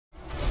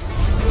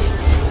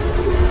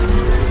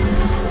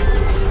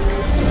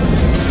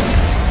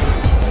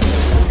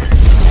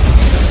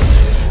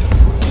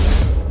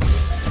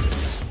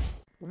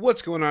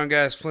What's going on,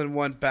 guys?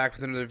 Flynn1 back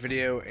with another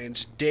video, and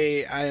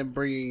today I am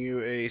bringing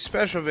you a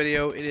special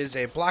video. It is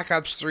a Black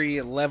Ops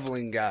 3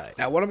 leveling guide.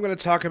 Now what I'm going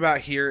to talk about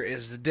here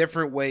is the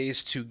different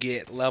ways to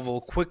get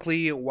level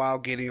quickly while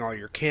getting all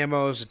your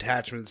camos,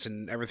 attachments,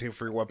 and everything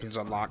for your weapons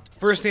unlocked.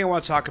 First thing I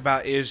want to talk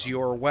about is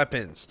your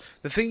weapons.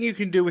 The thing you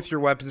can do with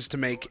your weapons to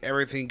make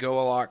everything go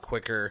a lot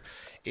quicker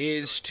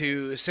is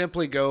to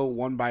simply go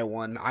one by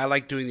one. I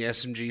like doing the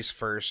SMGs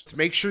first.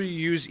 Make sure you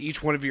use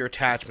each one of your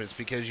attachments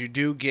because you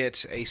do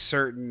get a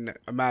certain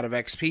amount of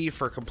XP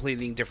for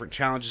completing different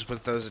challenges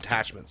with those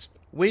attachments.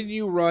 When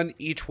you run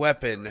each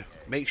weapon,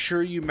 make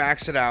sure you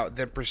max it out,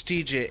 then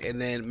prestige it,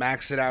 and then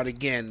max it out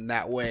again.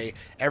 That way,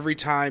 every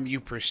time you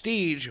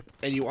prestige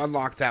and you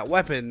unlock that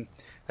weapon,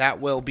 that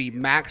will be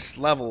max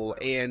level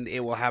and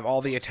it will have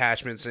all the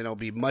attachments, and it'll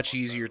be much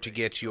easier to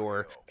get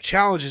your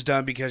challenges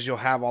done because you'll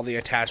have all the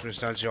attachments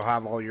done, so you'll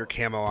have all your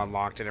camo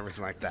unlocked and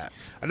everything like that.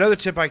 Another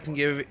tip I can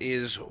give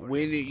is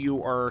when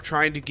you are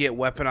trying to get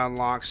weapon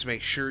unlocks,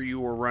 make sure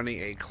you are running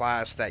a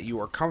class that you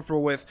are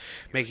comfortable with,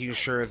 making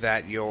sure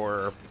that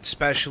your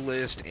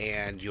specialist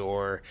and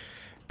your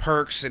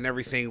perks and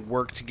everything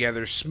work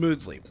together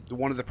smoothly.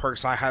 One of the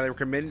perks I highly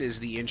recommend is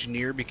the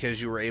engineer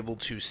because you are able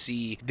to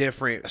see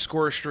different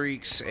score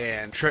streaks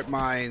and trip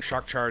mines,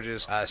 shock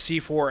charges,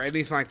 C4,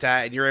 anything like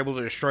that, and you're able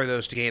to destroy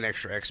those to gain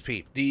extra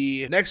XP.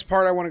 The next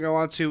part I want to go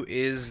on to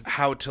is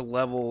how to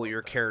level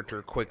your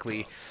character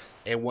quickly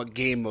and what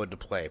game mode to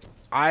play.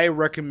 I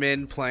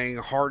recommend playing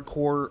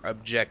hardcore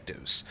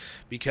objectives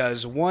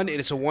because one,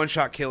 it's a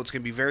one-shot kill. It's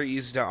going to be very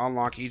easy to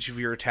unlock each of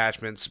your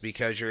attachments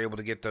because you're able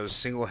to get those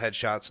single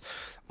headshots.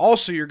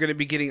 Also, you're going to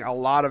be getting a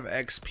lot of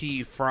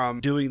XP from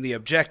doing the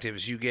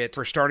objectives. You get,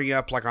 for starting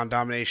up, like on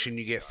Domination,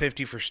 you get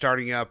 50 for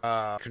starting up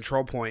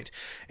control point,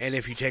 and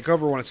if you take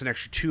over one, it's an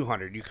extra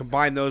 200. You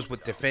combine those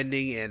with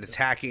defending and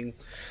attacking,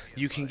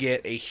 you can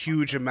get a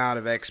huge amount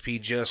of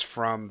XP just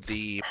from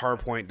the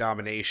hardpoint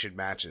domination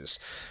matches.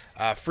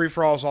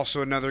 Free-for-all is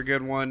also another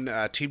good one.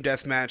 Team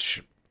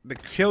deathmatch, the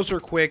kills are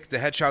quick, the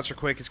headshots are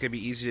quick. It's going to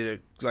be easy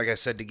to, like I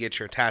said, to get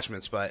your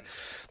attachments, but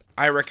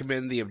I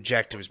recommend the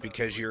objectives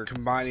because you're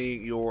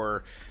combining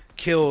your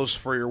kills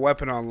for your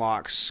weapon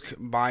unlocks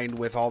combined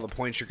with all the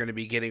points you're going to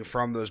be getting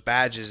from those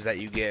badges that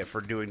you get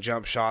for doing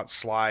jump shots,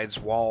 slides,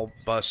 wall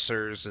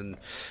busters, and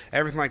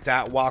everything like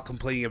that while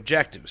completing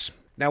objectives.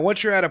 Now,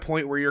 once you're at a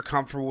point where you're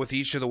comfortable with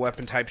each of the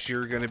weapon types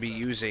you're going to be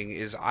using,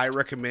 I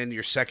recommend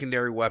your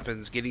secondary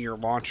weapons, getting your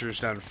launchers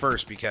done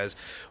first, because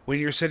when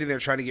you're sitting there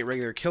trying to get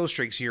regular kill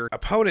streaks, your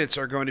opponents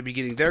are going to be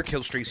getting their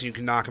kill streaks and you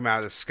can knock them out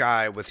of the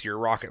sky with your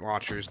rocket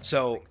launchers.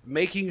 So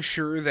making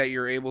sure that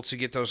you're able to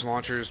get those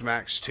launchers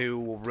max 2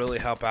 will really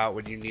help out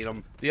when you need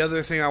them. The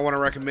other thing I want to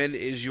recommend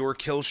is your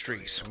kill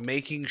streaks.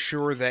 Making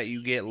sure that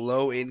you get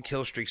low-end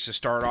kill streaks to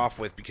start off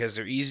with because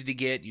they're easy to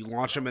get. You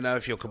launch them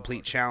enough, you'll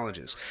complete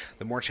challenges.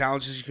 The more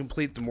challenges you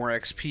complete, the more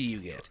XP you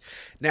get.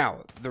 Now,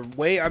 the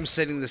way I'm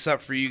setting this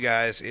up for you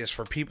guys is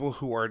for people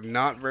who are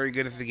not very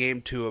good at the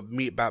game to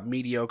about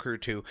mediocre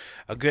to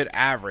a good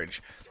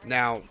average.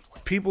 Now,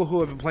 people who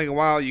have been playing a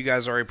while, you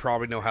guys already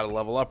probably know how to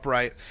level up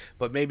right,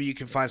 but maybe you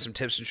can find some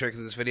tips and tricks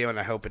in this video, and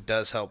I hope it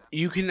does help.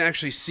 You can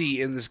actually see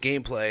in this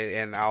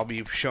gameplay, and I'll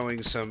be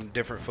showing some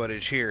different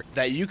footage here,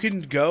 that you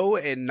can go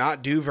and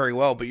not do very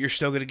well, but you're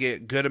still going to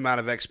get a good amount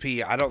of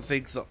XP. I don't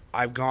think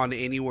I've gone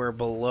anywhere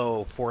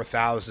below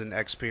 4,000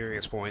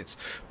 experience points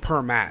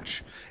per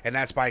match, and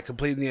that's by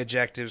completing the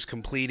objectives,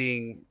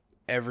 completing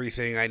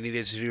everything I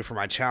needed to do for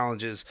my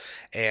challenges,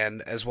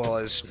 and as well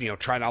as, you know,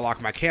 trying to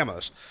unlock my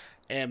camos.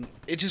 And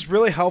it's just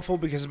really helpful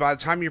because by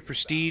the time you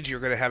prestige, you're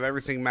going to have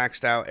everything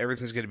maxed out.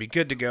 Everything's going to be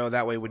good to go.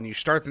 That way, when you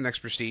start the next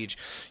prestige,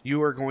 you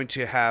are going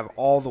to have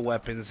all the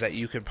weapons that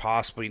you could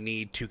possibly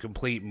need to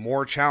complete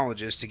more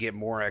challenges to get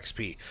more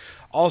XP.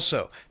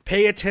 Also,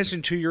 pay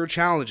attention to your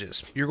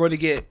challenges. You're going to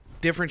get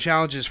different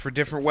challenges for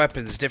different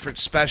weapons, different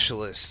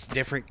specialists,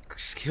 different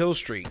skill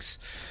streaks.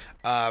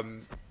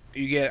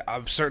 You get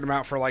a certain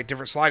amount for like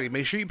different sliding.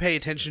 Make sure you pay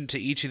attention to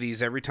each of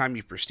these every time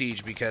you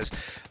prestige because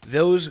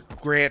those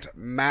grant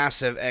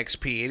massive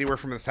XP, anywhere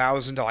from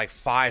 1,000 to like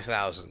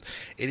 5,000.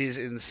 It is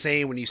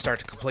insane when you start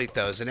to complete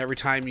those, and every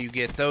time you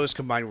get those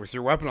combined with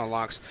your weapon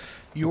unlocks,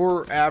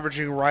 you're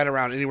averaging right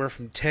around anywhere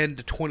from 10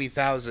 to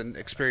 20,000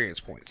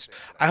 experience points.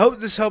 I hope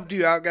this helped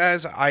you out,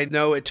 guys. I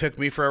know it took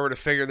me forever to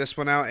figure this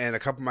one out, and a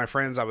couple of my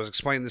friends, I was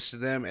explaining this to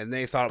them, and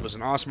they thought it was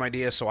an awesome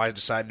idea, so I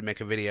decided to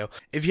make a video.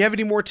 If you have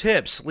any more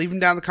tips, leave them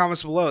down in the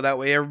comments below. That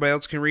way everybody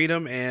else can read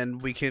them,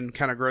 and we can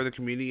kind of grow the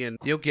community and,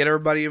 you know, get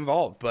everybody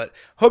involved. But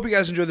hope you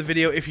guys enjoyed the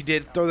video. If you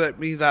did, throw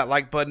that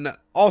like button.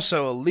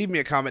 Also, leave me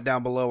a comment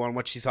down below on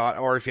what you thought,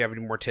 or if you have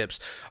any more tips.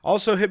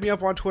 Also, hit me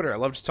up on Twitter. I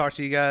love to talk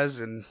to you guys,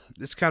 and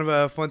it's kind of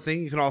a fun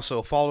thing. You can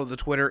also follow the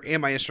Twitter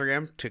and my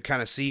Instagram to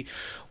kind of see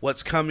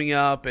what's coming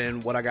up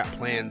and what I got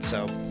planned.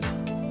 So,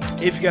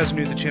 if you guys are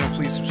new to the channel,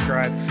 please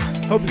subscribe.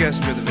 Hope you guys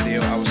enjoyed the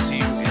video. I will see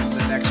you